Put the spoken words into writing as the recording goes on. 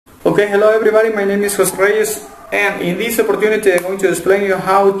Okay, hello everybody, my name is Jose Reyes, and in this opportunity I'm going to explain you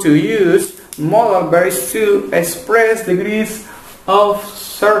how to use modal verbs to express degrees of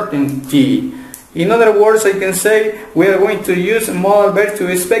certainty. In other words, I can say we are going to use modal verbs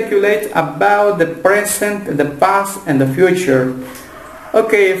to speculate about the present, the past, and the future.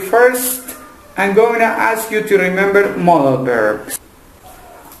 Okay, first I'm going to ask you to remember modal verbs.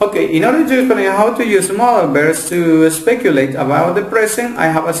 Okay, in order to explain how to use modal verbs to speculate about the present, I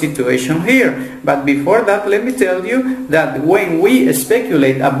have a situation here. But before that, let me tell you that when we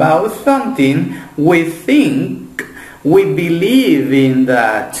speculate about something, we think, we believe in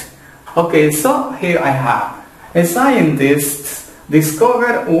that. Okay, so here I have a scientist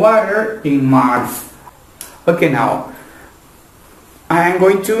discovered water in Mars. Okay, now I am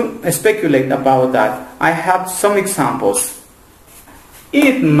going to speculate about that. I have some examples.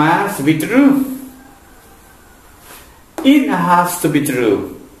 It must be true. It has to be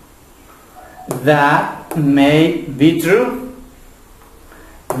true. That may be true.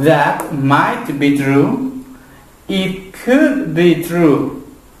 That might be true. It could be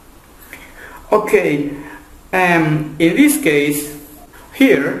true. Okay, in this case,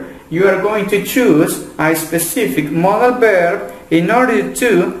 here you are going to choose a specific modal verb in order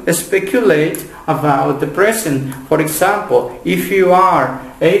to speculate about the present. For example, if you are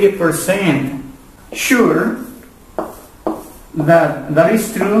 80% sure that that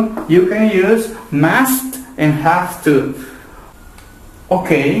is true, you can use must and have to.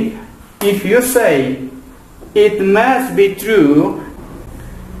 Okay, if you say it must be true,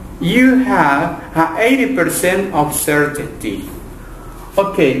 you have 80% of certainty.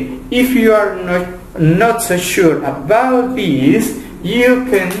 Okay, if you are not so sure about this, you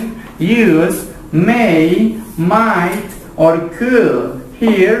can use may, might, or could.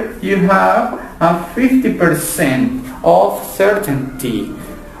 Here you have a 50% of certainty.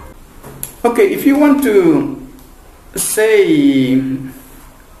 Okay, if you want to say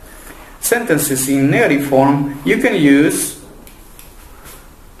sentences in negative form, you can use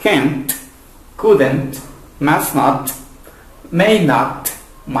can't, couldn't, must not, may not,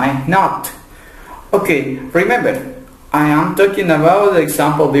 might not. Okay, remember, I am talking about the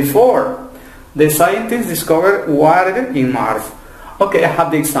example before. The scientists discovered water in Mars. Okay, I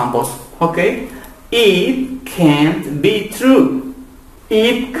have the examples. Okay, it can't be true.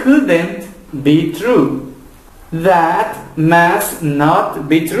 It couldn't be true. That must not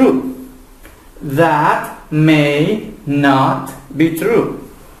be true. That may not be true.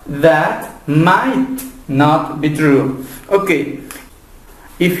 That might not be true. Okay,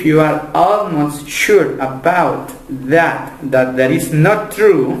 if you are almost sure about that is not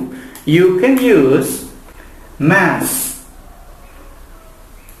true, you can use must,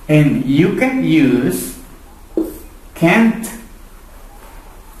 and you can use can't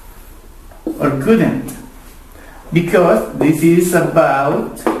or couldn't, because this is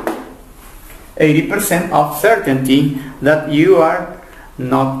about 80% of certainty that you are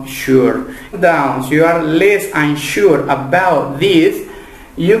not sure. Down, so you are less unsure about this,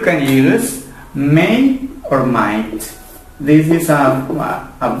 you can use may or might. This is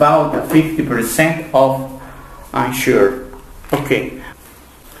about 50% of unsure. Okay.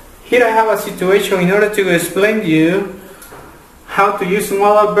 Here I have a situation in order to explain to you how to use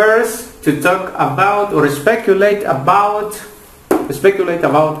modal verbs to talk about or speculate about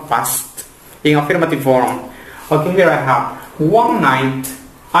past in affirmative form. Okay, here I have one night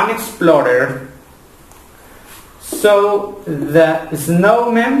an explorer saw the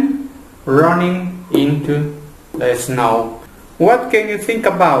snowman running into the snow. What can you think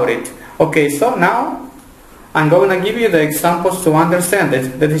about it? Okay, so now I'm going to give you the examples to understand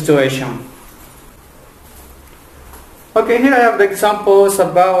the situation. Okay, here I have the examples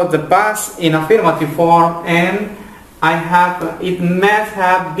about the past in affirmative form, and I have it must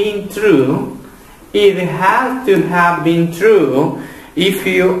have been true. It has to have been true. If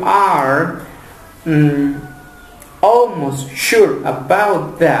you are almost sure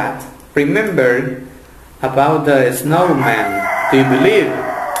about that, remember about the snowman. Do you believe?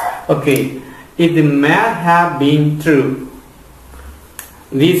 Okay, it must have been true.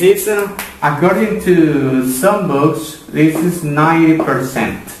 This is, according to some books, this is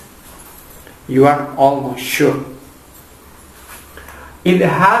 90%. You are almost sure. It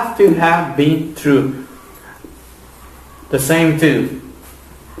has to have been true. The same too.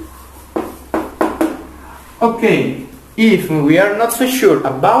 Okay, if we are not so sure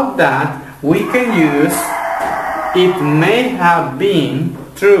about that, we can use it may have been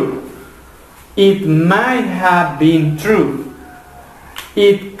true. It might have been true.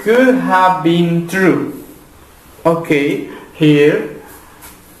 It could have been true. Okay, here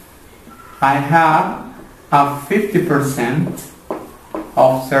I have a 50%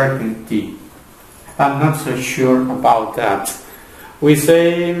 of certainty. I'm not so sure about that. We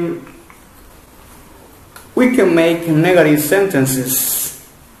say we can make negative sentences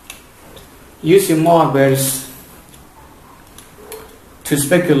using modal verbs to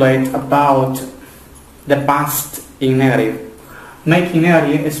speculate about the past in negative, making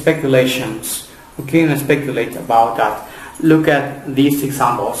negative speculations. We can speculate about that. Look at these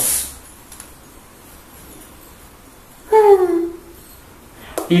examples.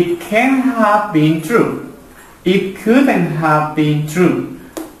 It can have been true. It couldn't have been true.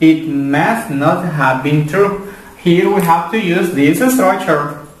 It must not have been true. Here we have to use this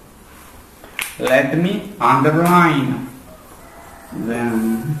structure. Let me underline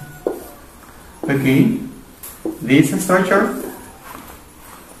them. Okay, this structure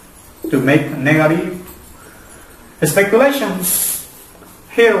to make negative speculations.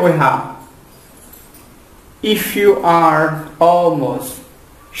 Here we have, if you are almost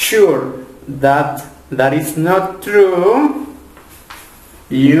sure that that is not true,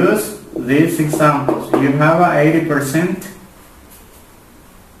 use these examples. You have a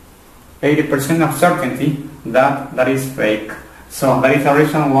 80% of certainty that that is fake. So that is the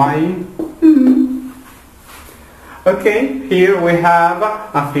reason why. Okay, here we have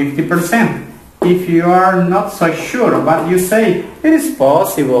a 50%. If you are not so sure, but you say it is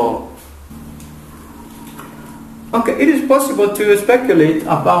possible. Okay, it is possible to speculate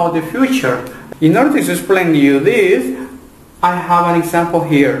about the future. In order to explain to you this, I have an example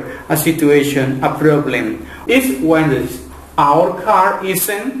here, a situation, a problem. It's when our car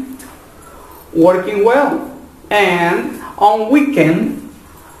isn't working well, and on weekend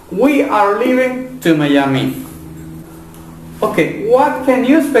we are leaving to Miami. Okay, what can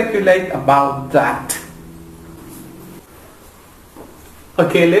you speculate about that?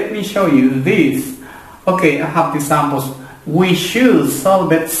 Okay, let me show you this. Okay, I have the examples. We should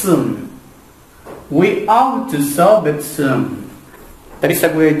solve it soon. We ought to solve it soon. That is a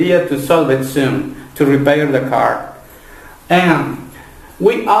good idea, to solve it soon, to repair the car. And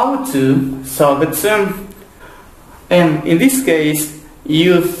we ought to solve it soon. And in this case,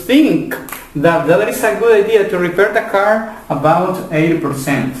 you think that that is a good idea to repair the car about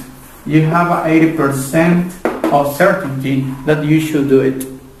 80%. You have 80% of certainty that you should do it.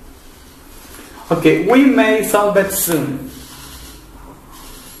 Okay, we may solve it soon.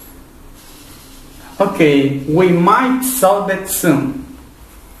 Okay, we might solve it soon.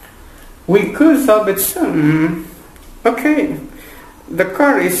 We could solve it soon. Okay, the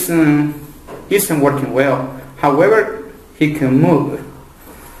car isn't working well. However, it can move.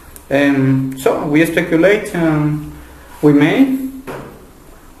 So we speculate. We may,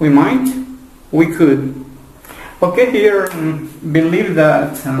 we might, we could. Okay, here believe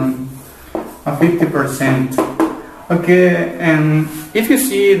that a 50%. Okay, and if you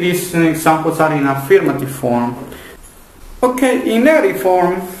see these examples are in affirmative form. Okay, in negative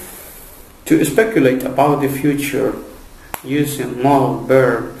form, to speculate about the future using modal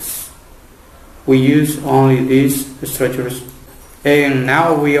verbs, we use only these structures. And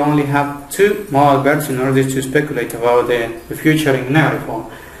now we only have two modal verbs in order to speculate about the future in negative form.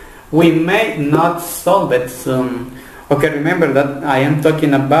 We may not solve it soon. Okay, remember that I am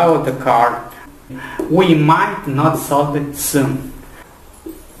talking about the car. We might not solve it soon.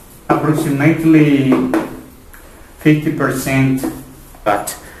 Approximately 50%,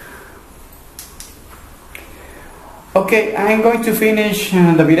 but okay, I'm going to finish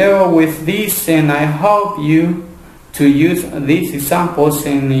the video with this, and I hope you to use these examples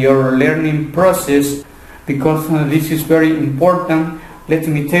in your learning process, because this is very important. Let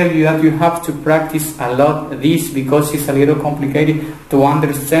me tell you that you have to practice a lot this, because it's a little complicated to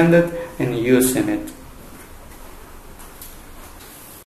understand it and using it.